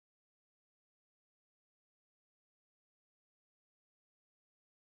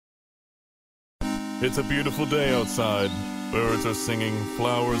It's a beautiful day outside. Birds are singing,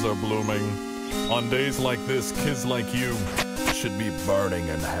 flowers are blooming. On days like this, kids like you should be burning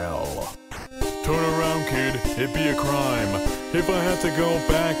in hell. Turn around, kid, it'd be a crime if I had to go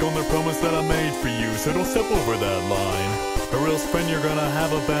back on the promise that I made for you. So don't step over that line, or else, friend, you're gonna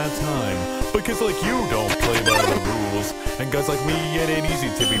have a bad time. But kids like you don't play by the rules, and guys like me, it ain't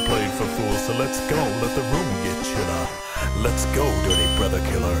easy to be played for fools. So let's go, let the room get chiller. Let's go, dirty brother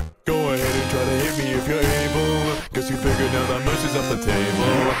killer. Go ahead and try to hit me if you're able, cause you figured now that mercy's off the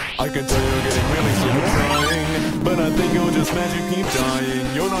table. I can tell you're getting really sick of trying, but I think you're just mad you keep dying.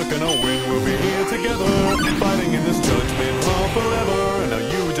 You're not gonna win, we'll be here together, fighting in this judgment hall forever. Now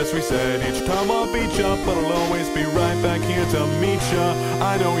you just reset each time I'll beat ya, but I'll always be right back here to meet ya.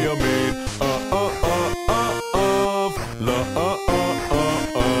 I know you're made of love.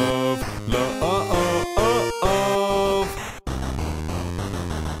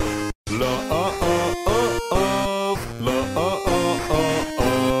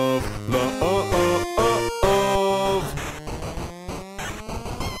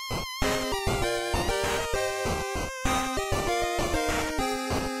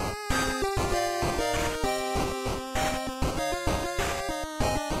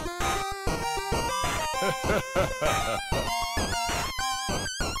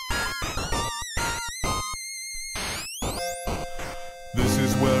 This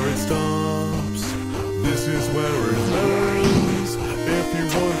is where it stops, this is where it ends. If you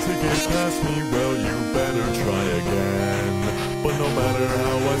want to get past me, well, you better try again. But no matter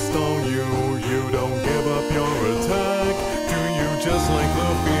how I stone you, you don't give up your attack. Do you just like the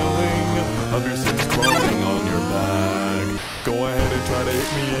feeling of your sins crawling on your back? Go ahead and try to hit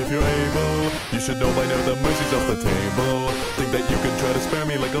me if you're able. You should know by now that mercy's off the table. Think that you can try to spare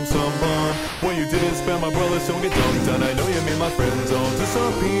me like I'm someone. Well, you didn't spare my brothers, so get dunked on. I know you made my friends all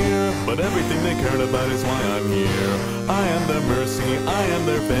disappear, but everything they cared about is why I'm here. I am their mercy, I am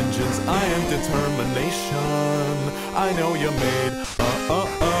their vengeance, I am determination. I know you're made of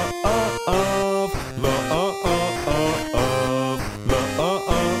love.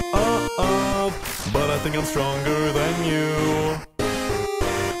 But I think I'm stronger than you.